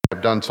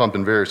had done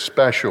something very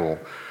special.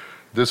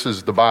 This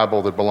is the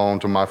Bible that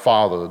belonged to my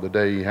father the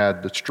day he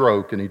had the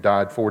stroke, and he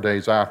died 4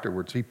 days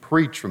afterwards. He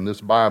preached from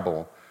this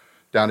Bible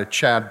down at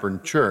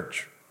Chadbourne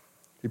Church.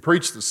 He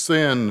preached the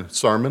sin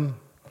sermon.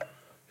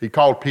 He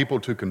called people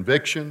to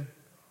conviction,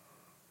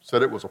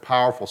 said it was a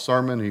powerful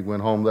sermon. He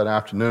went home that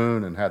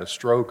afternoon and had a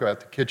stroke at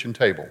the kitchen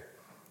table.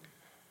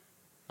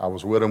 I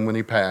was with him when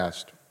he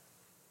passed.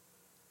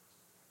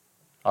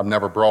 I've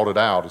never brought it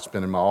out. It's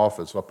been in my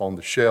office up on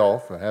the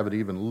shelf. I haven't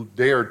even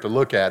dared to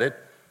look at it,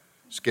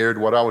 scared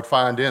what I would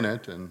find in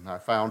it, and I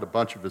found a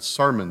bunch of his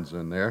sermons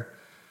in there.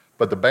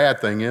 But the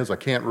bad thing is I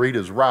can't read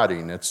his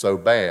writing. It's so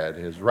bad.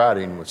 His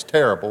writing was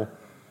terrible,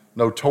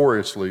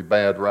 notoriously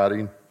bad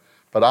writing.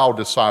 But I'll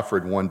decipher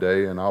it one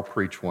day, and I'll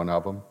preach one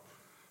of them.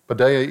 But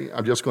today,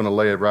 I'm just going to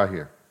lay it right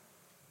here,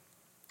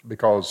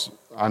 because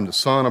I'm the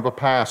son of a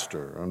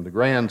pastor. I'm the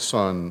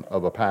grandson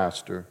of a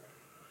pastor.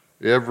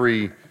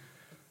 Every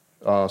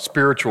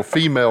spiritual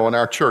female in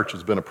our church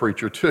has been a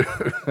preacher too.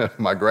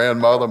 My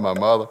grandmother, my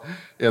mother,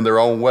 in their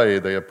own way,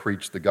 they have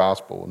preached the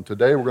gospel. And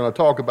today we're going to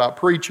talk about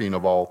preaching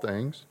of all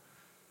things,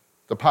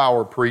 the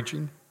power of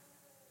preaching.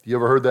 You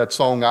ever heard that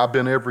song, I've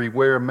Been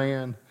Everywhere,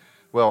 Man?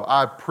 Well,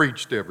 I've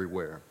preached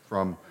everywhere,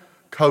 from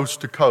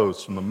coast to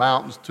coast, from the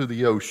mountains to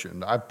the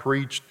ocean. I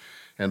preached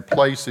in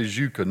places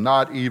you could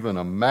not even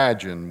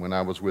imagine when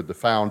I was with the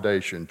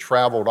foundation,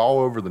 traveled all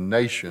over the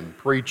nation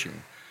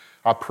preaching.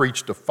 I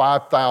preached to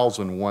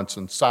 5,000 once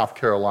in South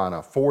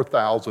Carolina,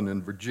 4,000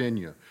 in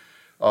Virginia.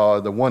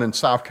 The one in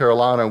South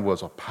Carolina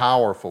was a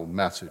powerful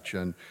message,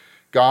 and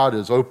God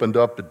has opened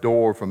up the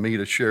door for me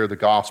to share the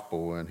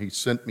gospel, and he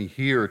sent me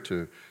here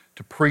to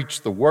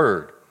preach the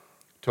word,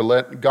 to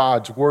let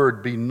God's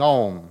word be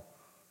known.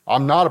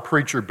 I'm not a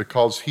preacher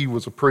because he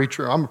was a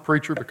preacher. I'm a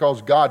preacher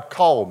because God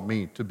called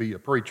me to be a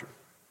preacher,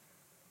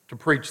 to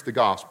preach the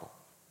gospel,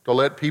 to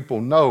let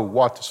people know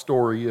what the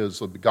story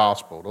is of the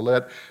gospel, to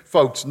let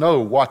folks know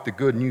what the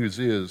good news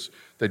is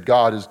that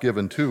God has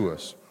given to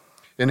us.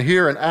 And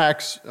here in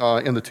Acts,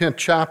 in the 10th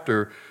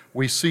chapter,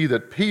 we see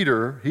that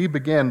Peter, he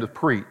began to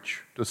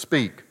preach, to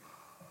speak.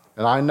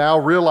 And I now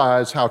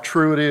realize how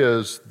true it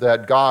is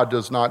that God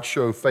does not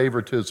show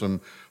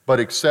favoritism, but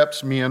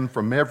accepts men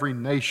from every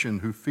nation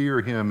who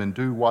fear him and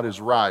do what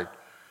is right.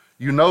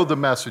 You know the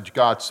message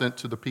God sent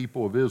to the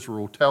people of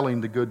Israel,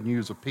 telling the good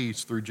news of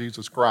peace through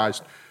Jesus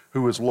Christ,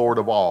 who is Lord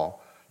of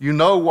all. You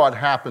know what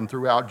happened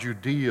throughout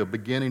Judea,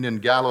 beginning in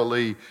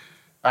Galilee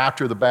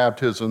after the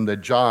baptism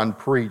that John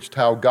preached,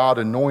 how God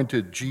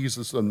anointed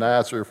Jesus of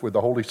Nazareth with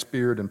the Holy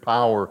Spirit and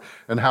power,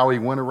 and how he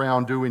went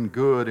around doing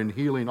good and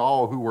healing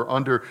all who were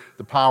under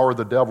the power of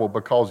the devil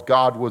because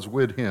God was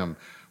with him.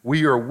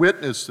 We are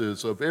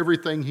witnesses of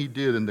everything he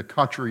did in the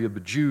country of the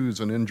Jews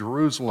and in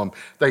Jerusalem.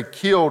 They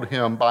killed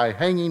him by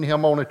hanging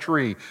him on a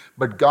tree,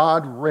 but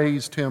God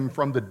raised him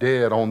from the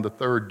dead on the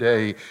third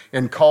day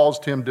and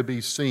caused him to be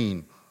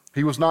seen.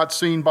 He was not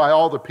seen by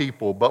all the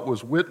people, but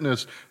was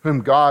witness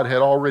whom God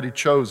had already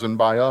chosen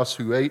by us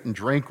who ate and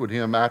drank with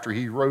him after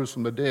he rose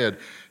from the dead.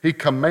 He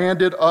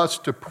commanded us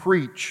to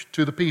preach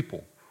to the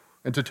people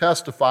and to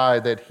testify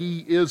that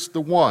he is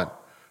the one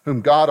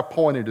whom God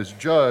appointed as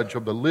judge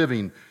of the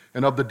living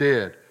and of the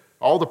dead.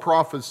 All the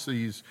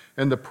prophecies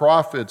and the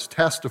prophets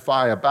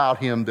testify about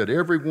him, that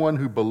everyone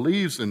who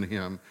believes in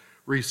him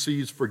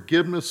receives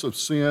forgiveness of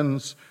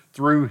sins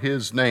through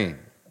his name.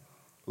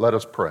 Let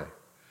us pray.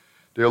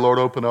 Dear Lord,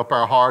 open up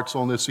our hearts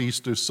on this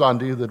Easter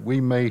Sunday that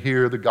we may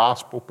hear the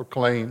gospel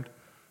proclaimed.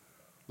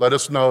 Let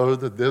us know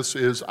that this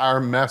is our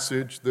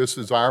message, this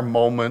is our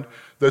moment,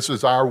 this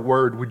is our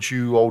word with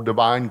you, O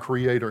divine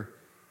creator.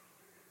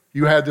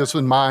 You had this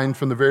in mind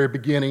from the very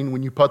beginning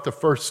when you put the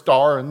first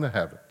star in the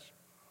heavens.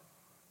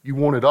 You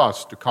wanted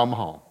us to come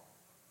home.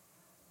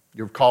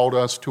 You've called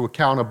us to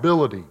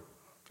accountability,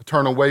 to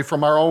turn away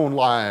from our own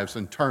lives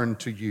and turn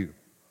to you.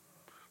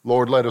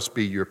 Lord, let us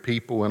be your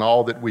people in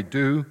all that we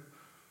do.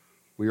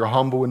 We are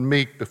humble and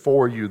meek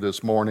before you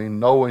this morning,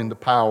 knowing the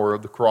power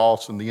of the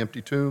cross and the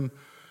empty tomb,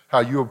 how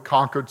you have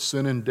conquered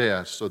sin and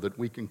death so that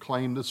we can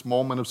claim this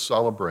moment of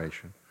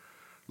celebration.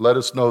 Let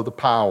us know the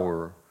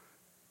power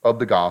of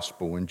the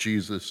gospel. In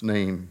Jesus'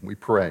 name we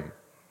pray.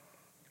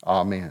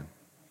 Amen.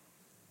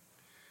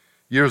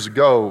 Years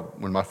ago,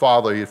 when my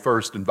father had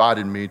first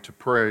invited me to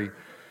pray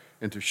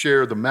and to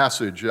share the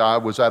message, I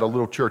was at a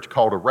little church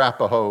called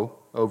Arapahoe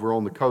over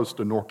on the coast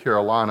of North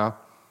Carolina.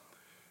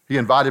 He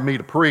invited me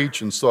to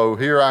preach, and so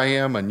here I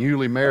am, a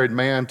newly married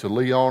man to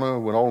Leona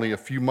with only a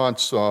few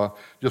months,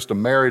 just a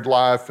married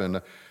life, and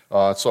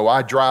so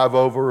we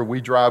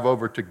drive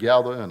over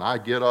together, and I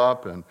get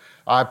up and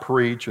I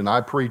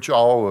preach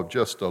all of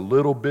just a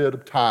little bit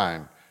of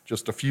time,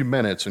 just a few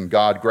minutes, and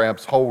God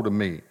grabs hold of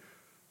me.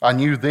 I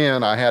knew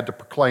then I had to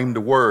proclaim the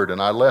word, and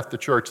I left the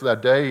church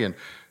that day,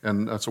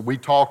 and so we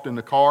talked in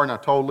the car, and I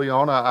told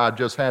Leona I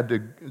just had to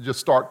just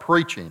start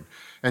preaching.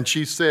 And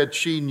she said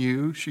she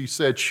knew. She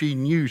said she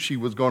knew she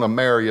was going to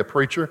marry a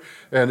preacher,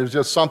 and it was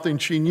just something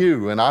she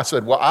knew. And I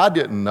said, well, I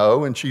didn't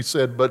know. And she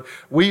said, but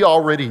we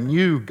already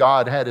knew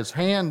God had his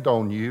hand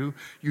on you.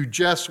 You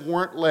just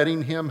weren't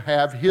letting him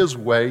have his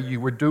way.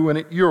 You were doing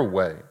it your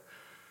way.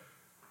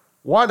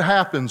 What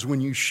happens when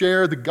you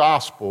share the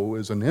gospel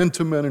is an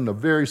intimate and a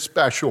very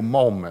special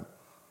moment.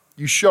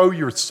 You show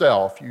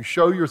yourself. You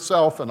show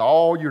yourself in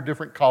all your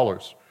different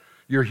colors,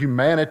 your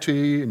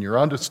humanity and your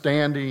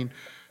understanding,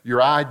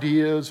 your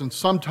ideas, and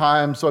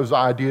sometimes those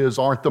ideas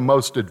aren't the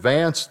most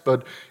advanced,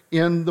 but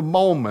in the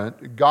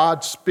moment,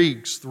 God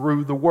speaks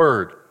through the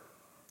word.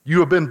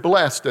 You have been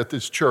blessed at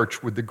this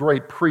church with the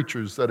great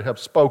preachers that have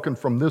spoken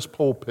from this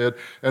pulpit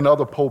and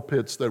other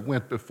pulpits that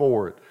went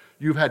before it.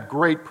 You've had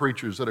great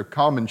preachers that have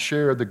come and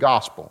shared the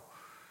gospel.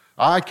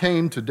 I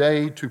came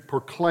today to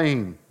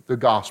proclaim the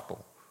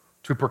gospel,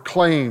 to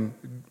proclaim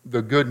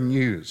the good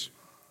news.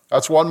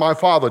 That's what my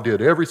father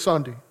did every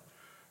Sunday.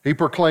 He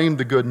proclaimed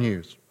the good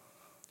news.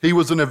 He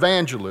was an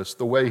evangelist,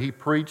 the way he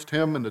preached.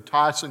 Him and the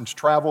Tysons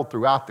traveled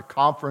throughout the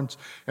conference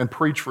and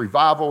preached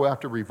revival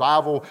after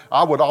revival.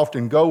 I would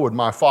often go with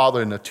my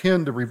father and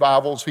attend the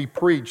revivals he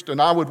preached,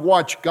 and I would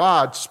watch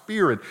God's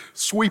Spirit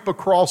sweep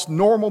across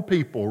normal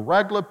people,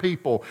 regular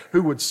people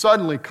who would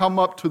suddenly come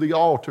up to the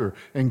altar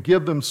and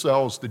give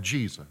themselves to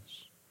Jesus.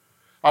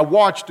 I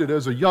watched it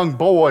as a young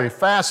boy,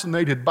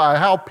 fascinated by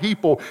how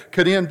people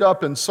could end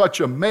up in such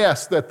a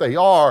mess that they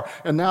are,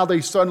 and now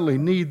they suddenly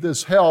need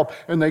this help,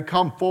 and they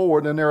come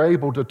forward and they're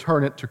able to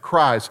turn it to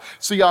Christ.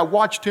 See, I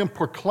watched him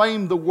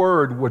proclaim the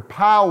word with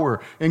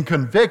power and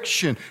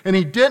conviction, and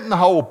he didn't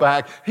hold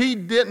back. He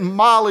didn't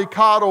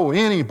mollycoddle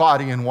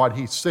anybody in what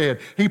he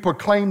said. He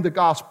proclaimed the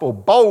gospel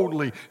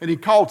boldly, and he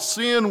called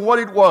sin what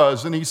it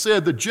was, and he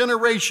said the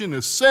generation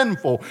is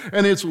sinful,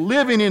 and it's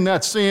living in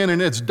that sin,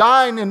 and it's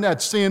dying in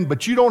that sin,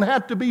 but you don't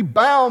have to be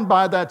bound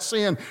by that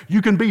sin.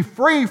 You can be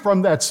free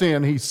from that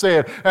sin, he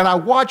said. And I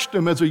watched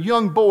him as a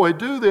young boy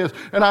do this.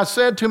 And I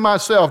said to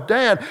myself,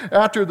 Dad,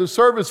 after the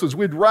services,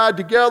 we'd ride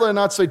together and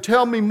I'd say,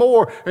 tell me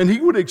more. And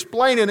he would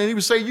explain it. And he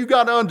would say, you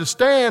got to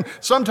understand,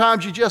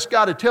 sometimes you just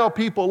got to tell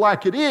people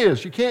like it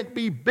is. You can't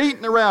be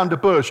beating around the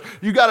bush.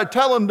 You got to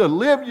tell them to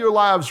live your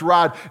lives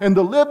right and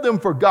to live them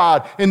for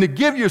God and to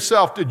give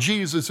yourself to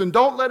Jesus. And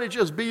don't let it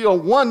just be a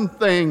one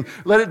thing.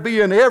 Let it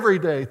be an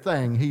everyday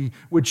thing, he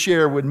would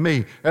share with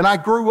me. And I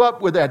grew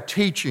up with that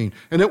teaching,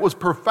 and it was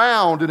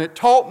profound, and it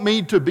taught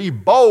me to be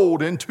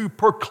bold and to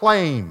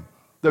proclaim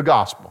the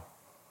gospel.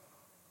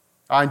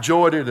 I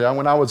enjoyed it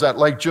when I was at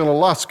Lake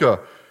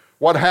Junaluska.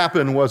 What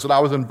happened was that I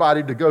was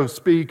invited to go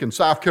speak in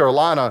South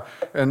Carolina,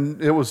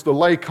 and it was the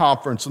lay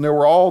conference, and there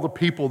were all the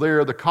people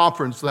there, the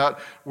conference that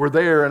were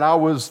there, and I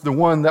was the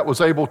one that was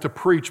able to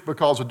preach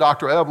because of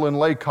Dr. Evelyn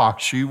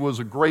Laycock. She was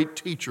a great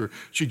teacher.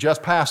 She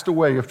just passed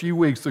away a few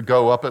weeks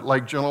ago up at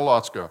Lake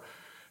Junaluska.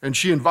 And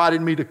she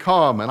invited me to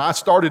come, and I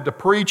started to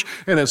preach,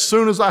 and as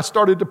soon as I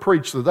started to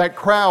preach to that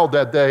crowd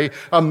that day,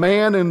 a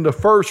man in the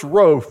first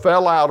row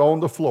fell out on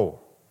the floor.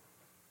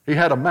 He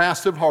had a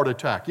massive heart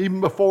attack,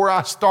 even before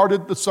I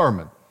started the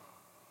sermon.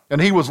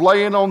 And he was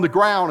laying on the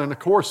ground, and of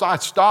course I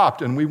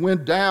stopped, and we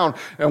went down,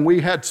 and we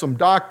had some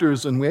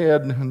doctors, and we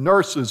had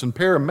nurses and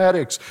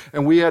paramedics,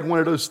 and we had one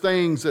of those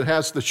things that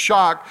has the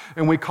shock,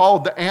 and we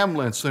called the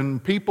ambulance,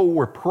 and people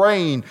were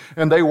praying,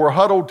 and they were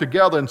huddled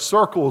together in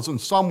circles,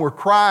 and some were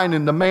crying,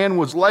 and the man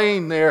was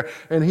laying there,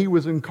 and he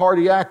was in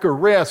cardiac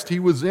arrest. He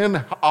was in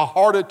a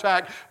heart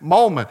attack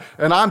moment,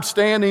 and I'm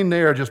standing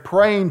there just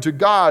praying to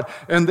God,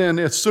 and then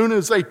as soon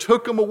as they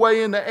took him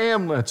away in the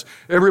ambulance,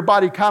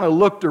 everybody kind of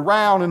looked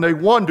around, and they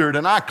wondered.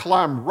 And I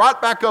climbed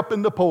right back up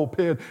in the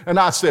pulpit and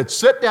I said,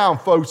 sit down,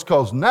 folks,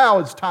 because now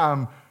it's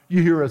time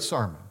you hear a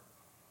sermon.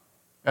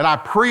 And I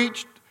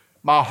preached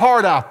my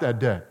heart out that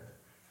day.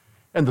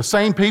 And the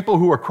same people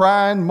who were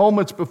crying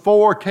moments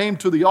before came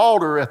to the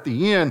altar at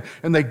the end,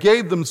 and they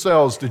gave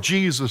themselves to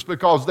Jesus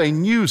because they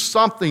knew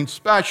something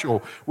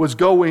special was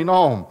going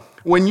on.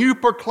 When you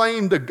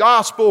proclaim the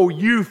gospel,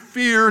 you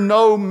fear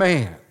no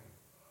man.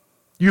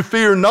 You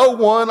fear no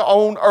one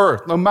on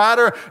earth, no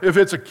matter if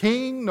it's a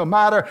king, no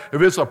matter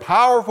if it's a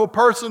powerful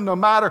person, no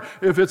matter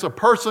if it's a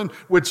person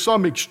with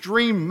some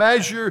extreme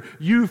measure,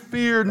 you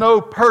fear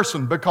no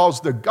person because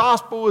the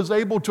gospel is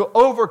able to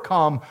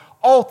overcome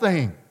all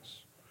things.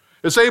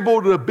 It's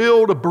able to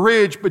build a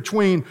bridge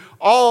between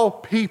all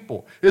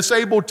people. It's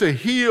able to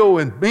heal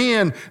and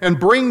mend and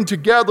bring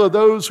together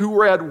those who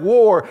were at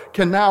war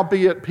can now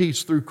be at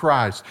peace through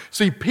Christ.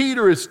 See,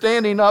 Peter is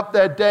standing up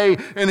that day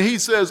and he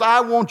says,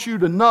 I want you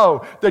to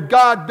know that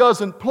God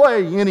doesn't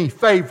play any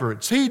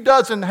favorites. He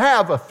doesn't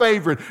have a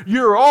favorite.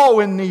 You're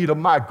all in need of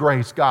my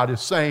grace, God is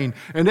saying.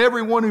 And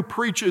everyone who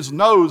preaches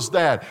knows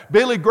that.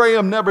 Billy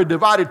Graham never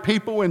divided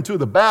people into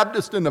the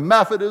Baptist and the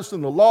Methodist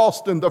and the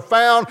lost and the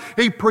found.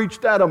 He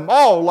preached at them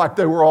all like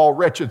they were all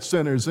wretched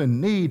sinners in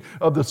need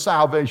of the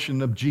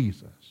salvation of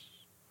Jesus.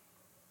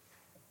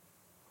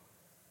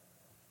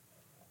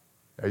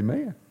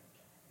 Amen.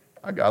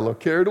 I got a little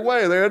carried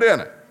away there,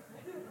 didn't I?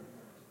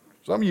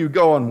 Some of you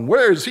going,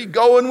 where's he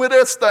going with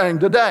this thing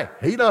today?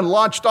 He done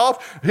launched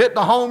off, hitting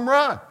a home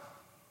run.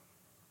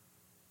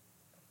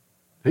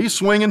 He's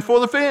swinging for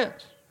the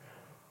fence.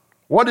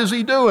 What is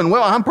he doing?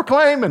 Well, I'm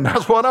proclaiming.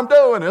 That's what I'm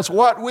doing. It's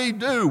what we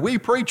do. We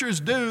preachers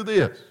do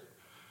this.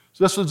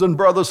 Sisters and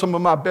brothers, some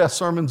of my best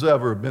sermons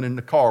ever have been in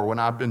the car when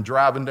I've been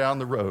driving down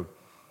the road.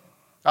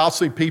 I'll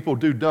see people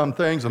do dumb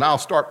things, and I'll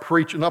start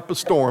preaching up a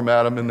storm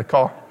at them in the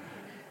car.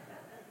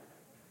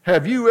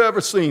 Have you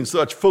ever seen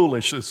such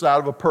foolishness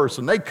out of a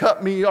person? They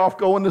cut me off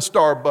going to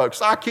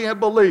Starbucks. I can't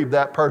believe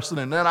that person.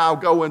 And then I'll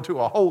go into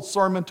a whole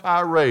sermon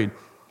tirade.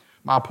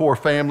 My poor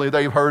family,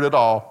 they've heard it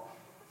all.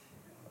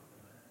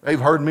 They've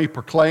heard me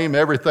proclaim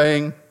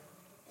everything.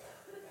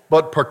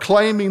 But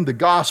proclaiming the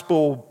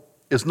gospel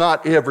is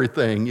not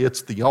everything.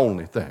 It's the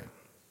only thing.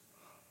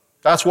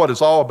 That's what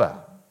it's all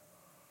about.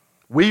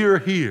 We are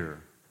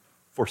here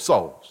for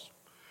souls.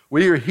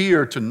 We are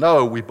here to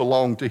know we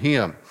belong to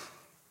Him.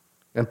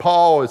 And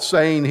Paul is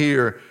saying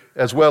here,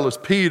 as well as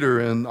Peter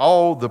and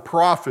all the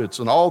prophets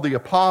and all the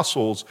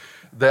apostles,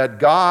 that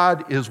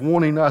God is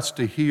wanting us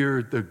to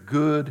hear the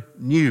good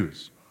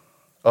news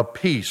of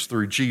peace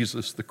through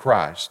Jesus the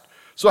Christ.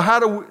 So how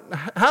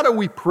do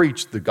we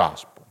preach the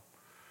gospel?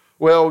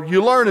 Well,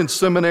 you learn in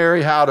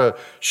seminary how to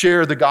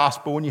share the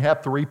gospel, and you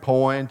have 3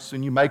 points,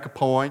 and you make a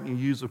point, and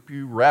you use a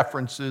few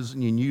references,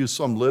 and you use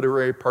some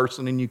literary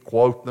person, and you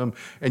quote them,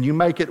 and you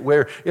make it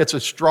where it's a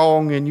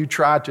strong, and you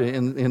try to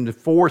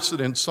enforce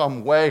it in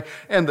some way.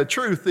 And the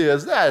truth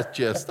is, I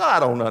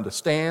don't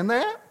understand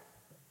that.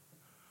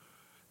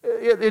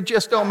 It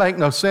just don't make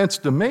no sense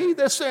to me.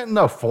 There ain't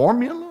no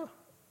formula.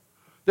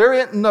 There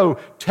ain't no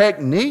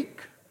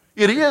technique.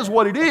 It is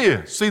what it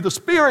is. See, the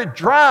Spirit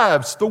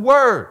drives the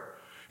Word.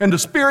 And the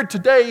Spirit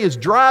today is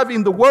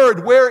driving the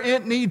Word where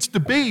it needs to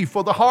be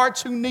for the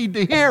hearts who need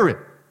to hear it.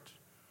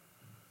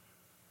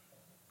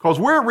 Because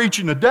we're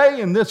reaching a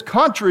day in this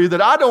country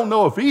that I don't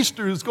know if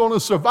Easter is going to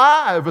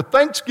survive, or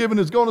Thanksgiving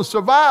is going to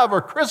survive, or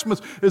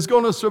Christmas is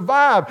going to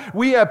survive.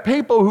 We have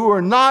people who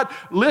are not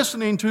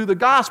listening to the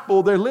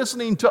gospel. They're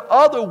listening to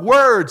other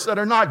words that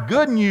are not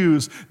good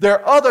news.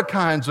 They're other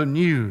kinds of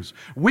news.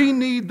 We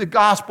need the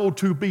gospel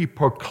to be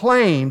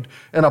proclaimed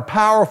in a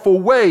powerful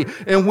way,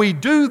 and we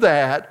do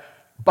that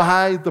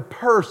by the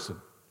person,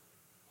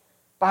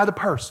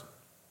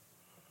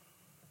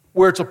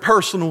 where it's a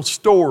personal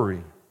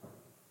story.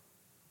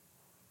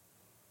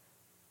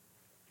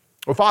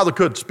 Well, Father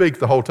couldn't speak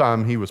the whole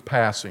time he was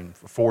passing.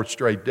 For 4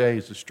 straight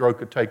days, the stroke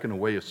had taken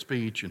away his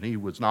speech, and he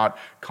was not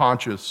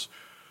conscious.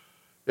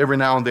 Every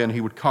now and then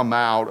he would come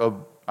out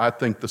of, I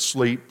think, the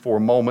sleep for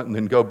a moment and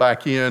then go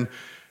back in,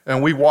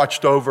 and we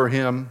watched over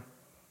him.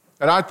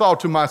 And I thought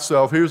to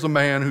myself, here's a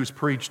man who's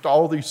preached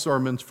all these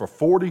sermons for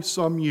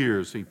 40-some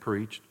years he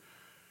preached.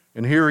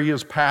 And here he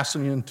is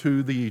passing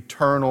into the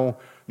eternal,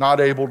 not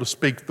able to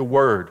speak the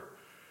word.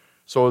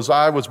 So as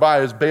I was by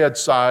his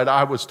bedside,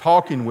 I was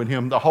talking with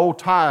him the whole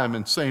time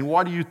and saying,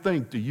 what do you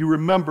think? Do you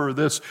remember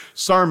this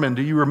sermon?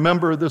 Do you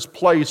remember this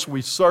place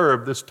we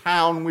served, this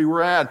town we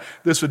were at,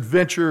 this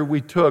adventure we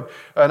took?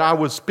 And I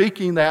was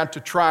speaking that to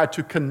try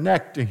to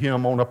connect to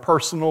him on a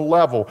personal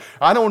level.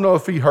 I don't know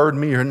if he heard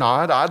me or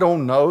not. I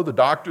don't know. The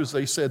doctors,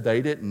 they said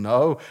they didn't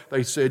know.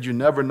 They said you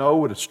never know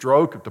with a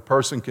stroke if the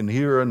person can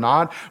hear or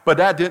not. But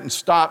that didn't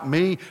stop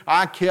me.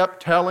 I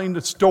kept telling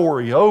the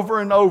story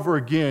over and over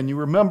again. You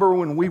remember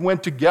when we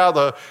went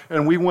together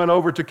and we went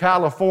over to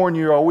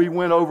California, or we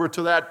went over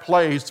to that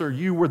place, or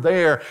you were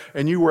there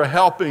and you were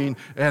helping,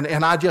 and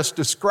I just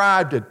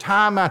described it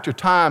time after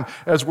time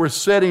as we're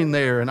sitting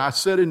there, and I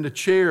sat in the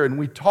chair and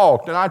we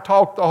talked, and I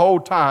talked the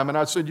whole time, and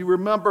I said, you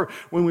remember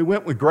when we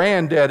went with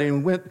Granddaddy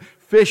and went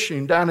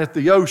fishing down at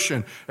the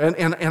ocean,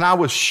 and I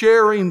was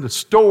sharing the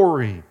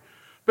story,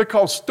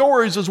 because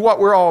stories is what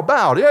we're all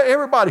about.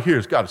 Everybody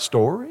here's got a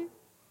story.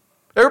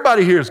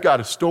 Everybody here has got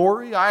a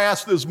story. I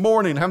asked this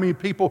morning how many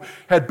people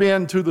had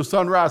been to the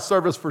sunrise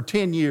service for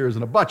 10 years,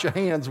 and a bunch of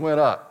hands went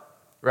up,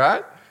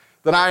 right?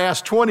 Then I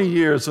asked 20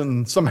 years,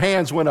 and some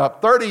hands went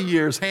up. 30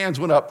 years, hands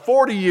went up.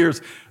 40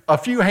 years, a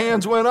few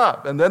hands went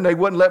up. And then they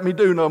wouldn't let me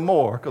do no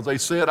more because they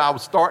said I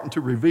was starting to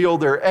reveal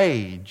their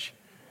age.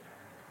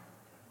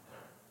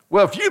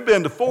 Well, if you've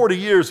been to 40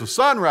 years of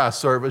sunrise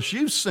service,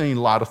 you've seen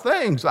a lot of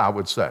things, I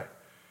would say.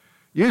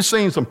 You've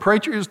seen some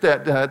preachers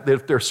that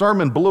if their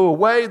sermon blew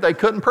away, they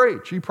couldn't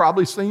preach. You've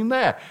probably seen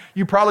that.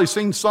 You've probably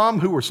seen some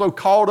who were so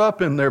caught up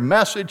in their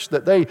message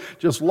that they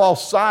just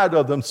lost sight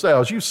of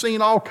themselves. You've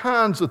seen all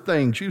kinds of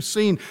things. You've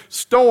seen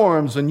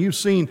storms, and you've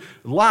seen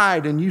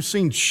light, and you've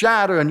seen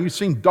shadow, and you've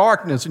seen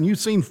darkness, and you've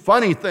seen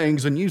funny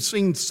things, and you've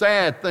seen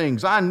sad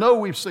things. I know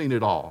we've seen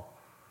it all.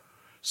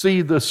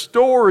 See, the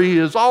story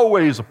is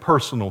always a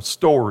personal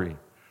story.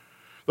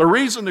 The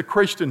reason the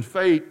Christian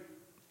faith,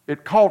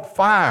 it caught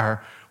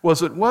fire,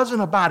 was it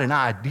wasn't about an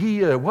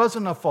idea, it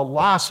wasn't a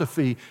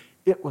philosophy,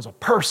 it was a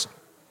person.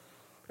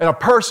 And a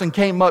person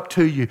came up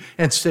to you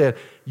and said,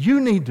 you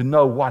need to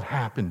know what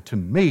happened to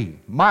me,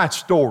 my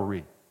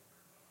story.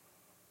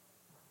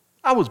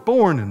 I was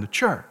born in the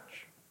church.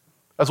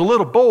 As a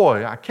little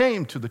boy, I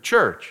came to the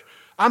church.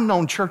 I've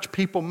known church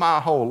people my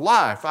whole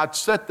life. I'd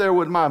sit there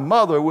with my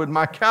mother with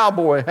my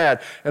cowboy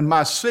hat and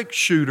my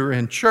six-shooter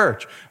in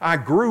church. I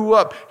grew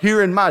up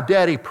hearing my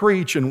daddy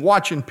preach and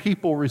watching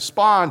people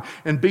respond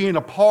and being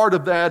a part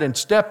of that and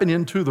stepping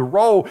into the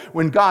role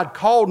when God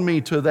called me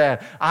to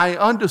that. I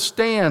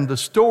understand the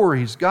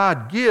stories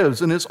God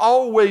gives, and it's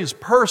always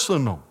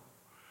personal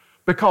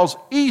because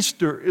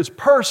Easter is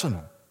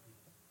personal.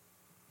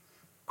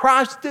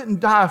 Christ didn't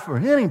die for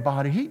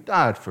anybody. He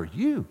died for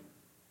you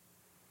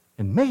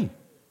and me.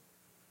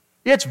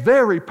 It's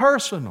very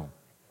personal.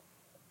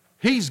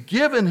 He's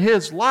given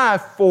His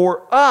life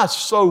for us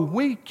so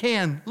we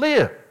can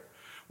live.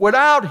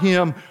 Without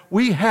Him,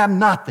 we have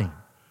nothing.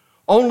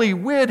 Only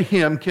with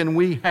Him can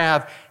we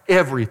have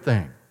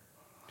everything.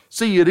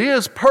 See, it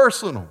is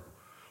personal.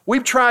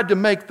 We've tried to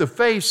make the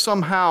faith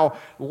somehow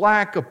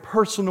lack a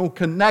personal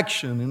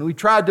connection, and we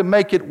tried to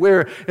make it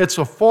where it's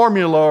a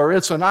formula or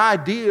it's an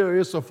idea or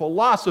it's a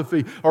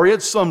philosophy or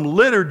it's some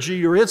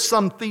liturgy or it's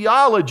some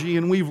theology,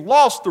 and we've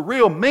lost the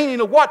real meaning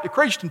of what the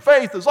Christian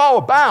faith is all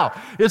about.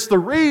 It's the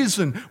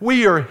reason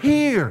we are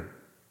here.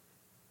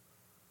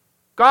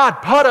 God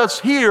put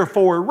us here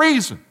for a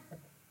reason.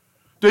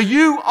 Do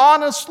you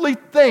honestly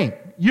think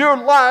your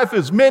life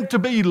is meant to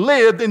be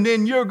lived and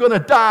then you're going to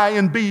die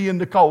and be in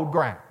the cold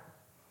ground?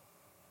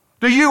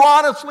 Do you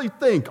honestly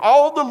think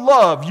all the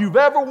love you've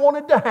ever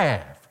wanted to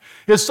have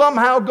is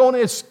somehow going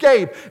to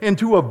escape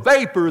into a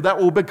vapor that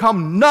will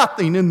become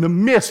nothing in the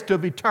midst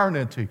of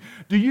eternity?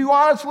 Do you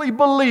honestly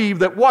believe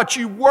that what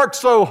you worked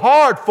so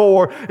hard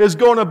for is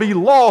going to be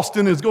lost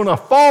and is going to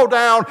fall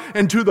down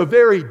into the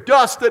very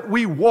dust that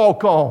we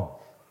walk on?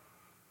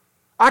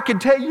 I can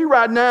tell you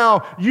right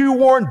now, you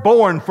weren't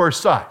born for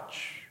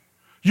such.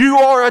 You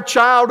are a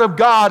child of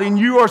God and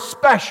you are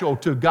special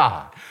to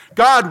God.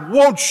 God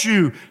wants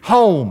you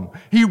home.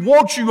 He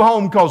wants you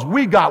home because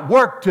we got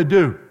work to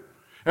do.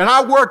 And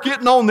our work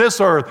isn't on this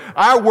earth.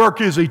 Our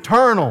work is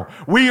eternal.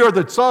 We are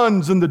the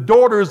sons and the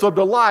daughters of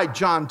the light,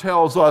 John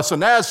tells us.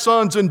 And as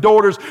sons and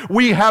daughters,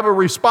 we have a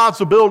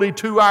responsibility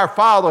to our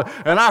Father.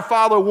 And our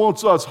Father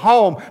wants us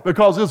home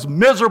because this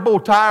miserable,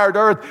 tired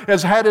earth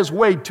has had its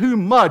way too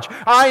much.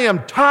 I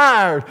am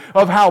tired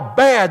of how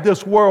bad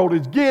this world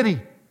is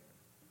getting.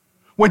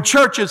 When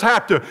churches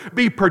have to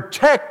be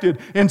protected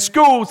and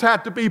schools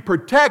have to be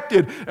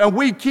protected, and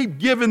we keep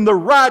giving the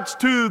rights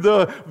to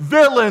the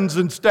villains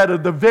instead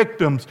of the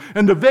victims.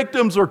 And the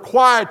victims are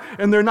quiet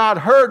and they're not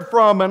heard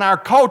from, and our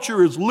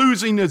culture is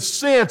losing its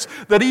sense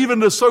that even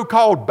the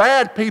so-called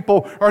bad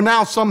people are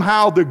now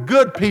somehow the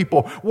good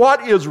people.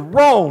 What is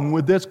wrong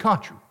with this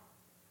country?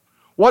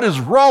 What is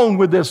wrong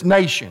with this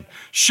nation?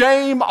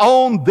 Shame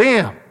on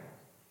them.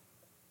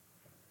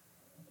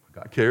 I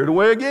got carried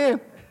away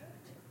again.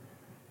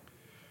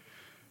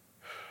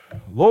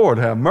 Lord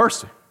have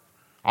mercy.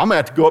 I'm going to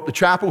have to go up to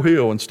Chapel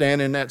Hill and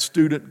stand in that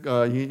student,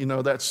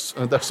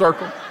 that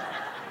circle.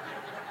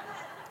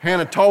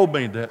 Hannah told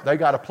me that they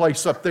got a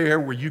place up there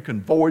where you can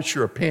voice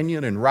your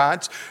opinion and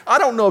rights. I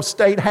don't know if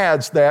state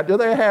has that. Do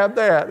they have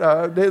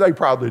that? They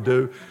probably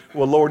do.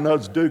 Well, Lord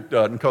knows Duke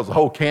doesn't because the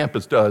whole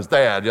campus does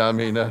that. I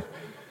mean,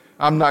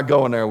 I'm not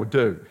going there with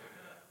Duke.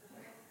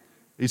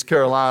 East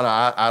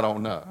Carolina, I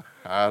don't know.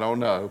 I don't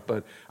know,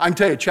 but I can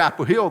tell you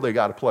Chapel Hill, they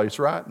got a place,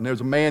 right? And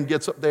there's a man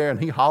gets up there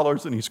and he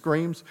hollers and he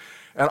screams,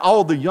 and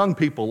all the young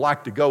people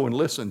like to go and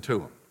listen to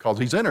him because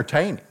he's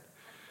entertaining.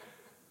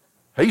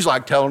 He's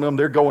like telling them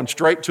they're going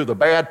straight to the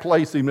bad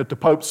place, even if the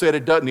Pope said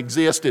it doesn't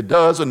exist, it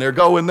does, and they're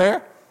going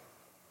there.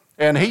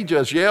 And he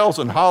just yells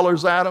and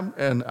hollers at them,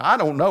 and I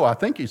don't know, I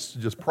think he's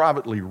just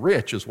privately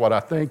rich is what I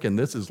think, and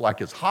this is like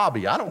his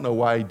hobby. I don't know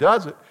why he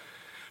does it.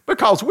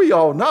 Because we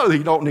all know that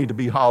you don't need to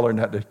be hollering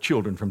at the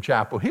children from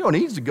Chapel Hill. And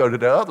he needs to go to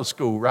the other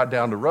school right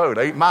down the road,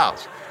 8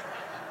 miles.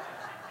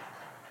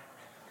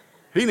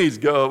 He needs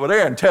to go over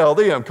there and tell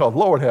them, because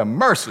Lord have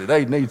mercy,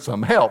 they need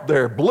some help.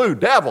 They're blue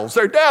devils.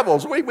 They're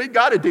devils. We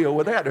got to deal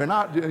with that. They're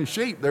not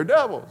sheep. They're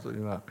devils. You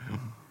know.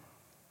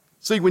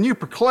 See, when you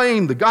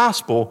proclaim the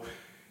gospel,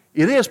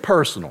 it is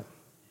personal.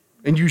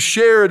 And you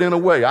share it in a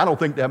way. I don't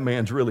think that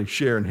man's really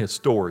sharing his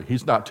story.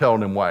 He's not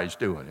telling them why he's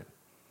doing it.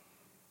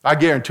 I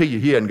guarantee you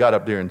he hadn't got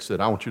up there and said,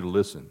 I want you to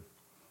listen.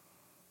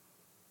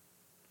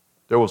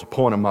 There was a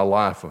point in my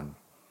life when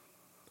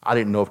I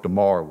didn't know if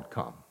tomorrow would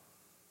come.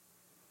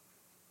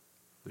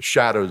 The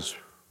shadows,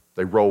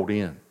 they rolled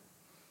in.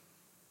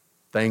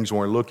 Things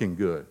weren't looking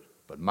good,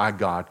 but my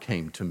God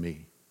came to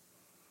me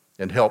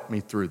and helped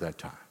me through that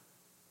time.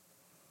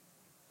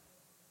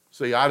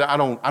 See, I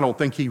don't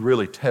think he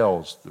really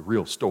tells the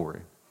real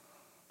story.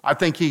 I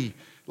think he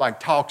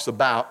talks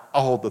about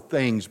all the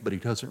things, but he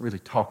doesn't really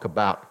talk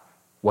about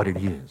what it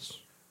is.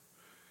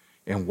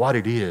 And what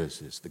it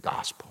is the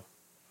gospel.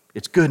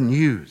 It's good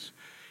news.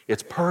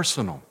 It's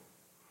personal.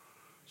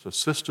 So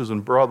sisters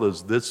and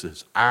brothers, this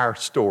is our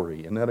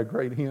story. Isn't that a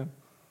great hymn?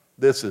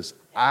 This is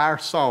our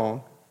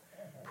song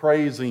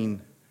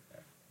praising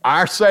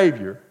our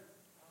Savior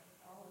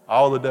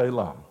all the day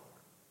long.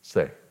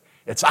 Say,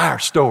 it's our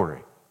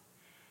story.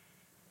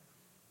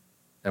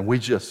 And we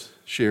just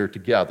share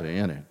together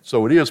in it.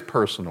 So it is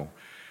personal.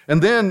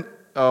 And then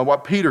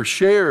what Peter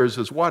shares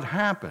is what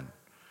happened.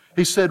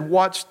 He said,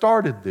 what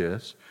started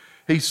this?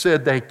 He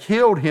said they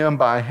killed him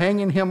by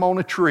hanging him on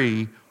a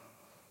tree,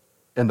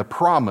 and the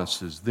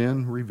promise is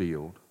then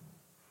revealed.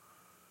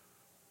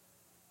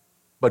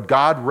 But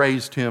God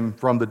raised him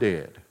from the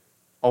dead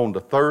on the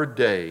third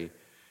day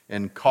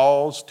and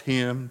caused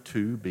him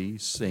to be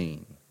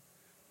seen.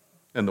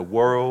 And the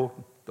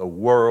world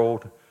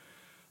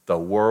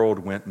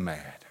went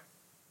mad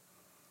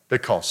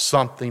because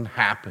something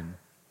happened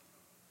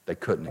they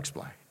couldn't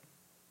explain.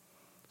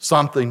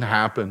 Something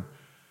happened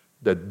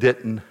that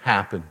didn't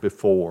happen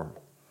before.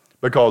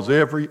 Because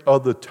every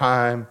other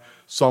time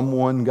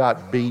someone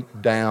got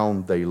beat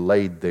down, they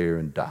laid there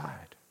and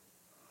died.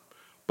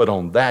 But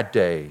on that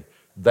day,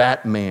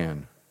 that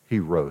man, he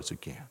rose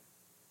again.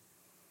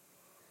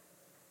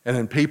 And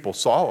then people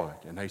saw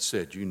it and they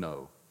said, you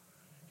know,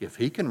 if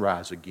he can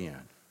rise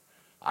again,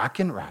 I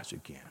can rise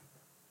again.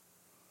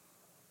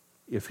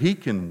 If he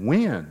can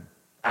win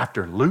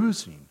after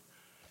losing,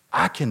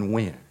 I can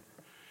win.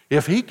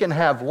 If he can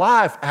have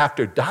life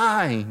after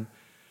dying,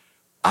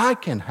 I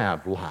can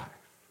have life.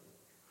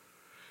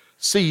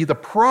 See, the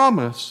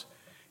promise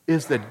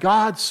is that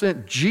God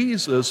sent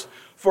Jesus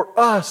for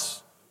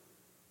us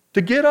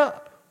to get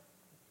up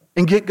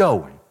and get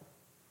going,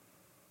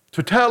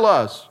 to tell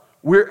us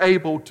we're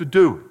able to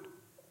do it.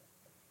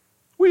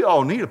 We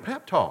all need a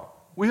pep talk.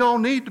 We all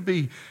need to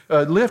be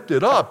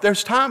lifted up.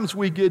 There's times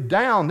we get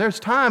down. There's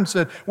times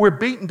that we're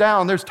beaten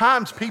down. There's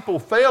times people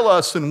fail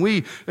us and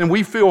we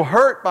feel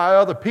hurt by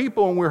other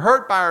people and we're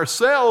hurt by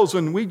ourselves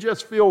and we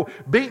just feel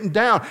beaten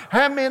down.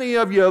 How many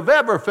of you have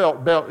ever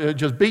felt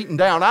just beaten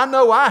down? I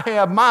know I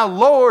have. My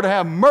Lord,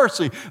 have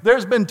mercy.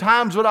 There's been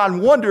times when I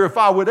wonder if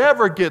I would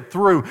ever get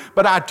through.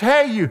 But I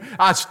tell you,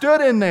 I stood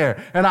in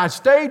there and I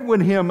stayed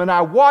with him and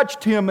I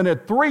watched him, and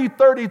at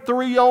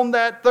 3:33 on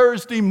that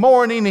Thursday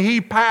morning, he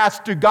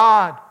passed to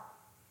God.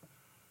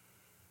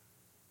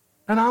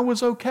 And I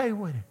was okay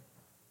with it.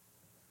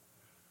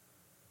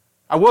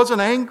 I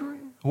wasn't angry.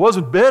 I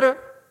wasn't bitter.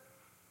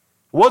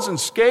 I wasn't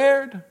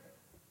scared.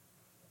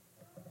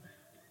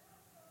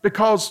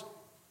 Because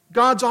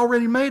God's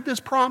already made this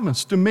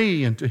promise to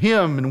me and to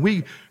him, and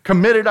we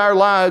committed our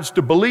lives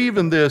to believe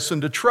in this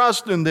and to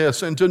trust in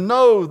this and to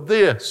know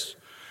this.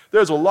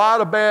 There's a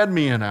lot of bad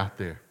men out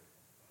there.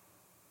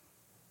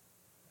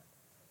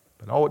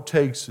 But all it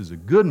takes is a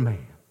good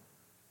man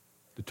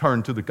to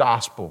turn to the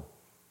gospel,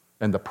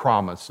 and the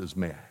promise is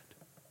met.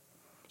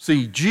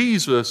 See,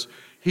 Jesus,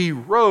 he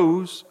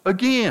rose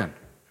again.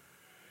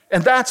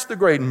 And that's the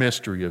great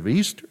mystery of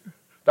Easter.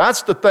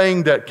 That's the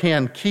thing that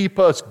can keep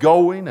us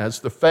going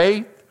as the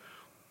faith.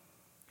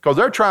 Because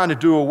they're trying to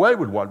do away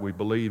with what we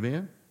believe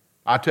in.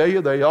 I tell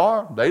you, they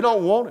are. They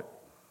don't want it.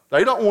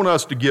 They don't want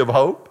us to give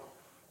hope.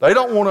 They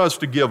don't want us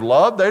to give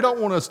love. They don't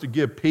want us to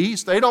give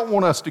peace. They don't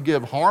want us to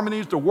give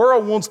harmonies. The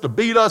world wants to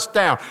beat us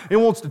down. It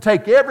wants to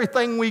take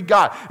everything we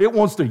got. It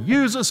wants to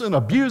use us and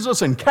abuse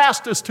us and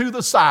cast us to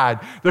the side.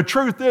 The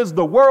truth is,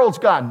 the world's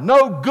got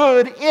no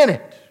good in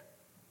it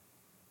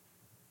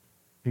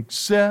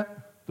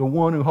except the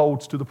one who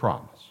holds to the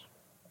promise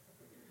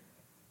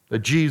that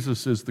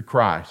Jesus is the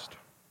Christ.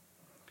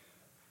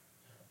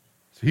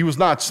 He was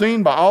not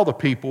seen by all the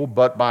people,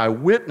 but by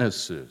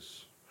witnesses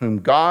whom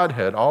God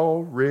had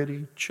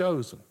already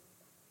chosen.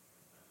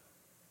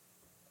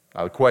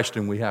 Now, the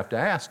question we have to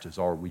ask is,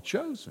 are we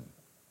chosen?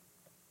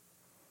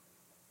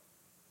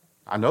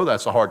 I know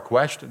that's a hard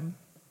question.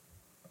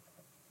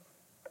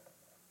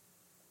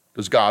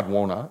 Does God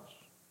want us?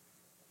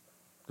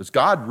 Does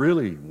God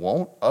really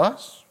want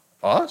us?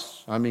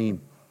 Us? I mean,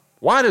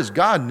 why does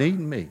God need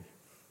me?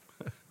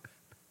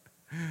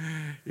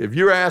 If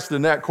you're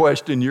asking that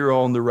question, you're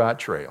on the right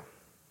trail.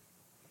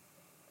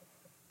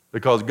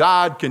 Because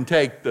God can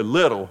take the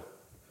little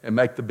and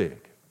make the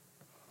big.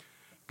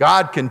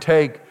 God can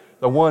take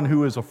the one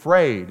who is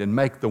afraid and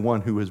make the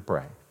one who is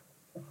brave.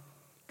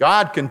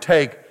 God can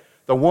take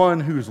the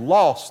one who's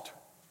lost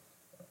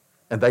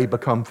and they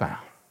become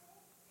found.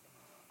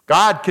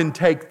 God can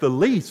take the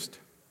least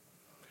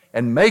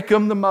and make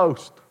them the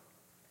most.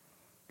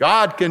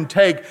 God can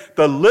take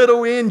the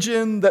little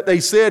engine that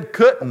they said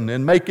couldn't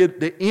and make it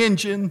the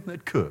engine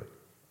that could.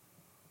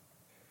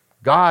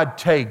 God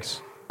takes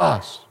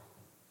us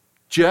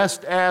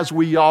just as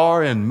we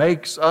are and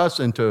makes us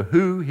into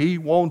who he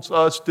wants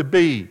us to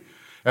be.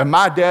 And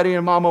my daddy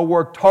and mama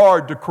worked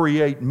hard to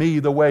create me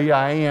the way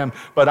I am,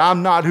 but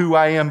I'm not who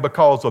I am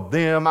because of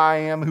them. I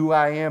am who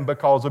I am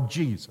because of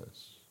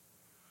Jesus.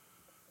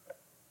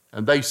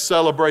 And they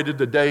celebrated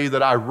the day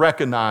that I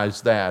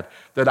recognized that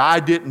I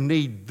didn't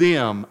need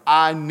them,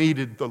 I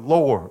needed the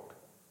Lord.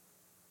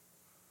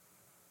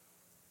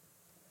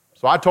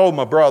 So I told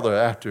my brother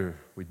after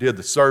we did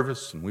the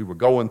service and we were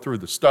going through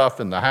the stuff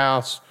in the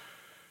house,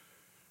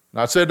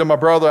 and I said to my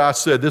brother, I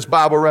said, this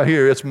Bible right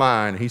here, it's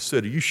mine. He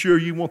said, are you sure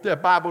you want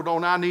that Bible?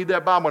 Don't I need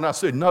that Bible? And I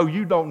said, no,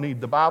 you don't need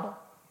the Bible.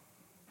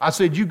 I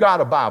said, you got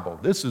a Bible.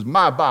 This is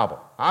my Bible.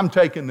 I'm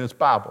taking this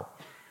Bible.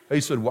 He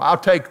said, well, I'll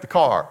take the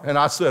car. And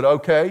I said,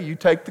 okay, you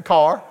take the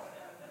car,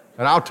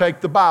 and I'll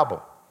take the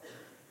Bible.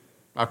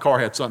 My car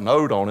had something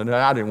owed on it, and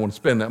I didn't want to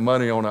spend that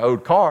money on an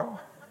owed car.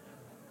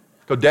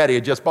 Because Daddy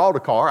had just bought a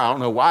car. I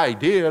don't know why he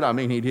did. I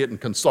mean, he didn't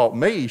consult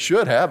me. He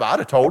should have. I'd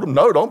have told him,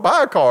 no, don't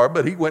buy a car.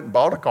 But he went and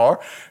bought a car,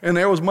 and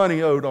there was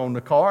money owed on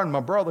the car. And my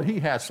brother,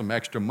 he has some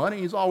extra money.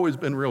 He's always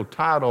been real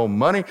tight on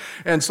money.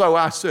 And so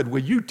I said,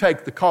 well, you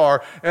take the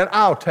car, and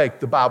I'll take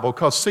the Bible.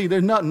 Because, see,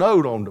 there's nothing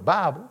owed on the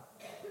Bible.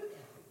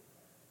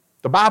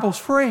 The Bible's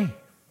free.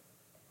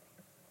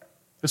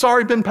 It's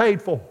already been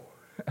paid for.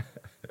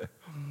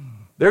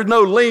 There's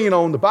no lien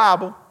on the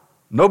Bible.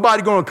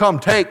 Nobody going to come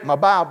take my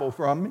Bible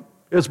from me.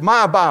 It's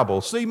my Bible.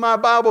 See my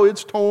Bible?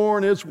 It's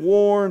torn. It's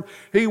worn.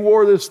 He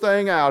wore this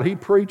thing out. He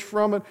preached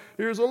from it.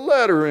 Here's a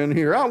letter in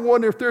here. I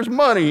wonder if there's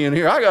money in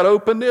here. I got to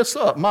open this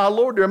up. My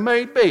Lord, there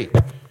may be.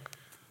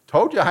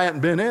 Told you I hadn't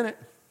been in it.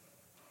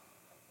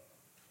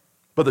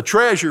 But the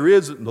treasure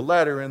isn't the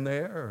letter in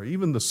there, or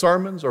even the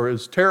sermons, or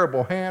his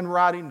terrible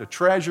handwriting. The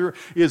treasure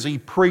is he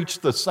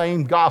preached the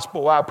same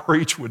gospel I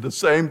preach with the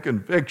same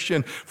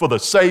conviction for the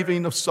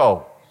saving of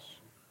souls.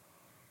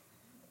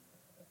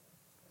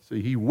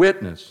 See, he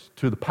witnessed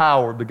to the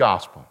power of the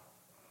gospel.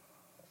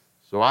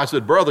 So I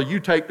said, brother, you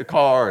take the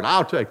car and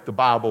I'll take the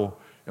Bible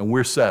and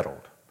we're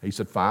settled. He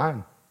said,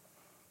 fine.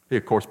 He,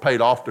 of course,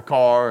 paid off the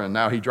car and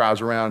now he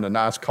drives around in a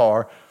nice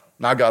car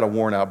and I got a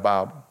worn out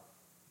Bible.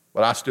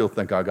 But I still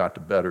think I got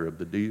the better of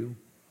the deal.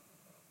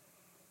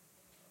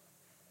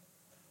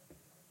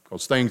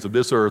 Because things of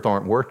this earth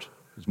aren't worth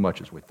as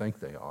much as we think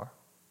they are.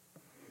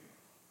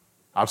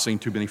 I've seen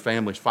too many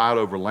families fight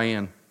over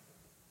land.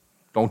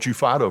 Don't you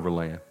fight over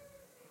land.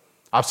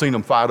 I've seen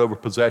them fight over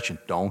possession.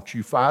 Don't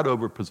you fight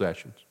over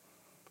possessions.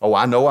 Oh,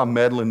 I know I'm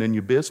meddling in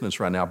your business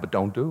right now, but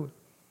don't do it.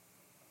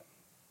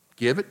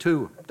 Give it to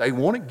them. They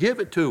want it, give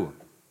it to them.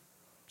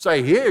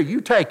 Say, here, you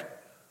take it.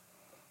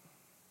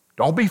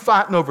 Don't be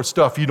fighting over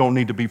stuff you don't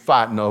need to be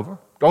fighting over.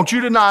 Don't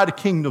you deny the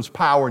kingdom's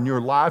power in your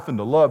life and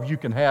the love you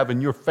can have in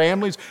your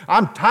families.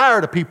 I'm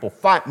tired of people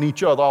fighting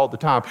each other all the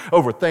time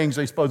over things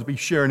they're supposed to be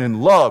sharing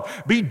in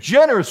love. Be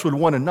generous with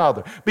one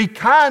another. Be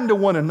kind to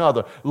one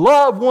another.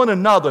 Love one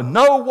another.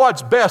 Know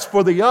what's best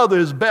for the other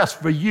is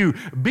best for you.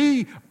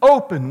 Be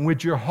open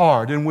with your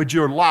heart and with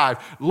your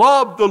life.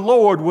 Love the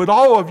Lord with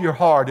all of your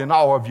heart and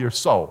all of your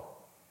soul.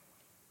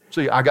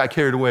 See, I got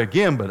carried away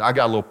again, but I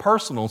got a little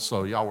personal,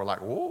 so y'all were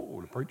like,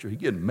 whoa, the preacher, he's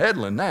getting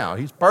meddling now.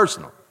 He's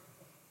personal.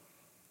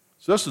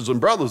 Sisters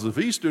and brothers, if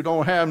Easter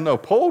don't have no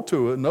pull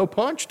to it, no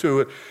punch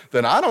to it,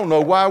 then I don't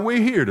know why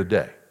we're here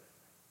today.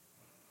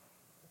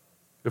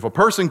 If a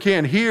person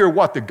can't hear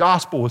what the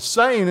gospel is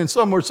saying, and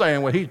some are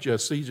saying, well, he's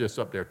just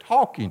up there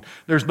talking.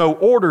 There's no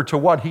order to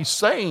what he's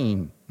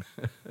saying.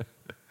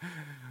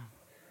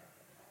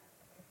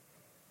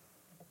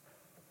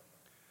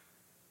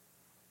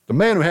 The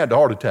man who had the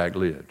heart attack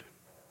lived.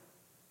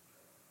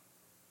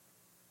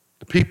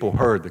 The people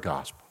heard the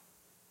gospel.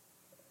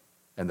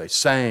 And they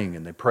sang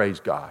and they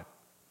praised God.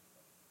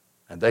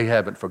 And they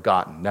haven't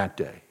forgotten that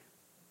day.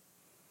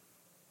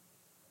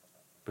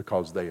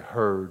 Because they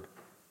heard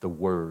the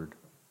word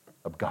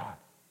of God.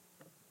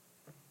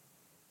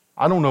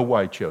 I don't know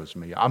why he chose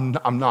me. I'm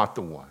not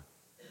the one.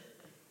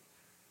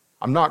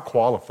 I'm not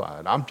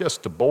qualified. I'm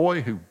just a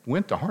boy who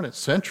went to Harnett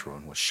Central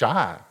and was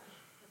shy.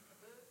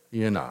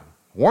 You know.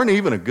 Weren't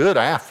even a good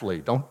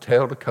athlete. Don't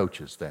tell the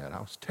coaches that. I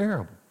was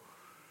terrible.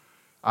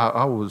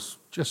 I was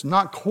just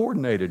not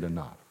coordinated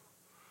enough.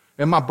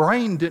 And my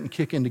brain didn't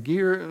kick into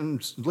gear.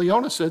 And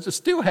Leona says it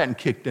still hadn't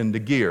kicked into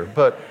gear.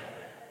 But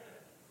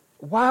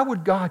why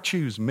would God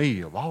choose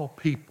me of all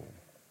people?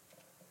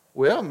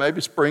 Well,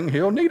 maybe Spring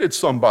Hill needed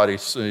somebody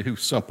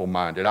who's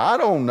simple-minded. I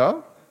don't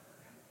know.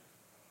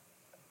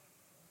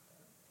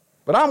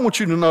 But I want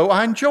you to know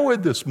I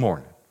enjoyed this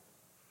morning.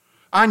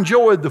 I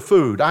enjoyed the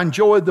food. I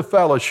enjoyed the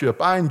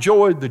fellowship. I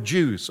enjoyed the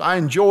juice. I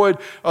enjoyed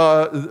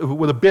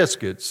with the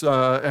biscuits.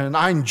 And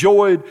I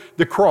enjoyed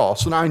the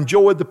cross. And I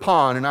enjoyed the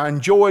pond. And I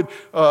enjoyed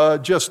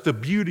just the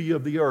beauty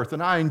of the earth.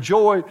 And I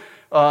enjoyed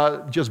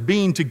just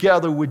being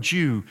together with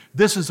you.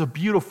 This is a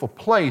beautiful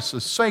place, a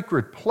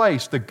sacred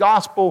place. The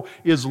gospel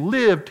is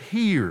lived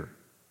here.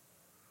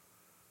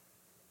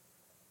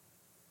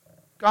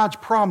 God's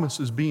promise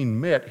is being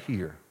met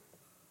here.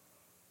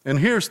 And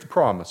here's the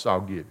promise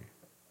I'll give you.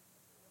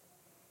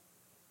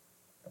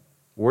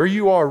 Where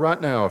you are right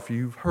now, if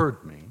you've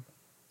heard me,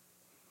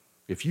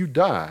 if you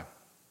die,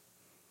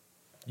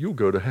 you'll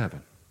go to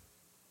heaven.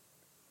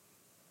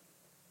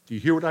 Do you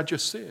hear what I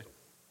just said?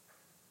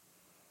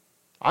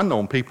 I've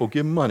known people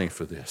give money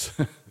for this.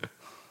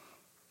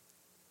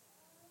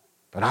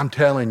 But I'm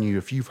telling you,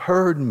 if you've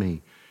heard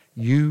me,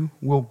 you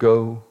will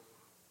go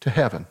to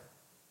heaven.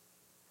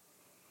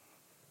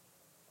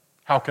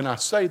 How can I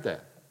say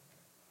that?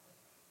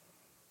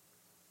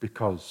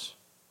 Because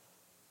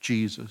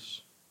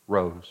Jesus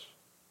rose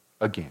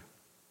again.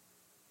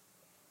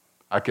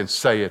 I can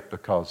say it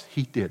because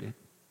he did it.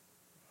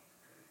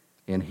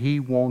 And he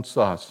wants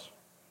us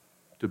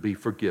to be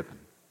forgiven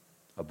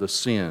of the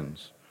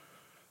sins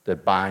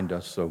that bind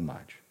us so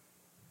much.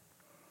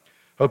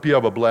 Hope you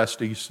have a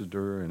blessed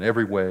Easter in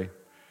every way.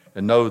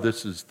 and know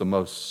this is the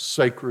most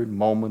sacred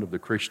moment of the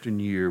Christian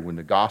year when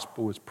the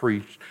gospel is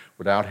preached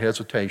without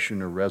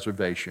hesitation or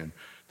reservation.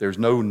 There's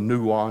no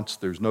nuance.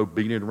 There's no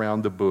beating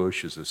around the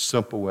bush. It's as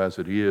simple as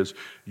it is.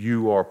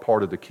 You are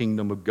part of the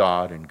kingdom of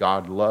God, and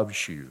God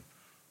loves you.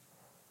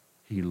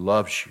 He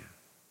loves you.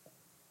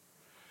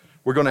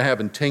 We're going to have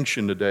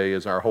intinction today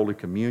as our Holy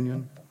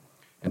Communion.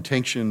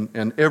 Intinction,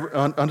 and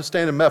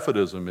understanding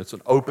Methodism, it's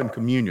an open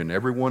communion.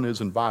 Everyone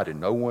is invited.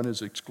 No one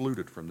is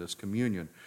excluded from this communion.